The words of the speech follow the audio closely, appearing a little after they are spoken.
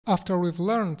After we've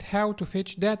learned how to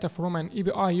fetch data from an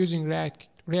API using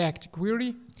React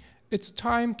Query, it's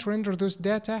time to render those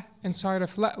data inside a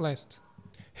flat list.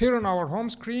 Here on our home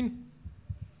screen,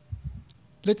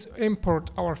 let's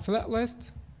import our flat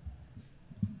list.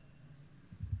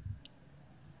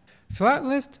 Flat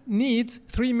list needs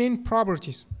three main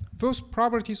properties. Those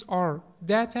properties are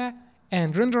data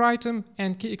and render item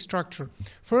and key structure.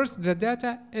 First, the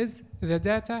data is the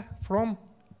data from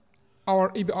our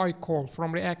API call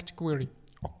from React Query.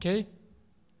 Okay.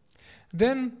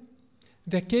 Then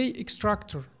the key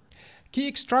extractor. Key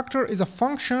extractor is a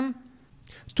function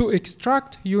to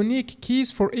extract unique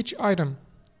keys for each item.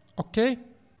 Okay.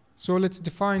 So let's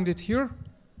define it here.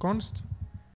 Const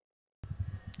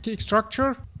key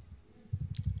extractor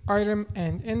item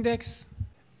and index,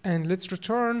 and let's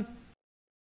return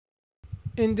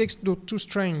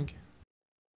index.toString.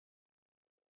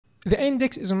 The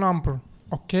index is a number.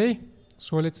 Okay.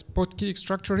 So let's put key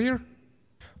extractor here.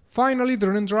 Finally,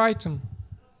 the render item.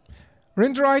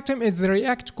 Render item is the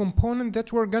React component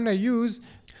that we're gonna use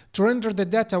to render the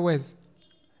data with.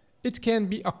 It can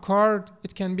be a card,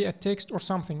 it can be a text or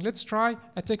something. Let's try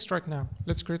a text right now.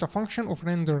 Let's create a function of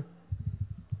render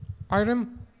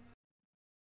item.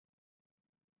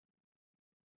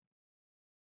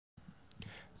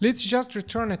 Let's just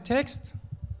return a text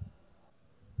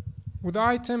with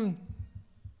item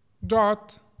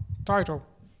dot title.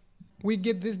 We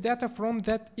get this data from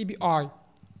that API.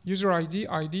 User ID,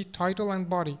 ID, title, and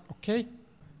body. Okay.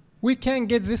 We can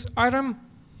get this item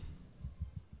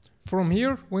from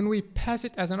here when we pass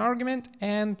it as an argument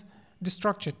and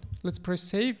destruct it. Let's press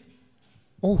save.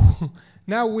 Oh,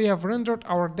 now we have rendered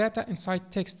our data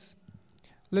inside texts.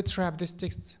 Let's wrap this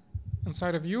text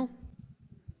inside a view.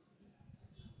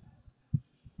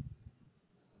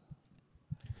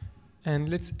 And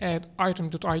let's add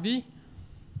item.id.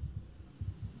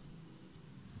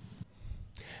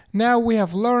 Now we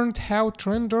have learned how to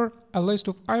render a list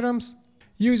of items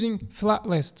using flat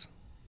list.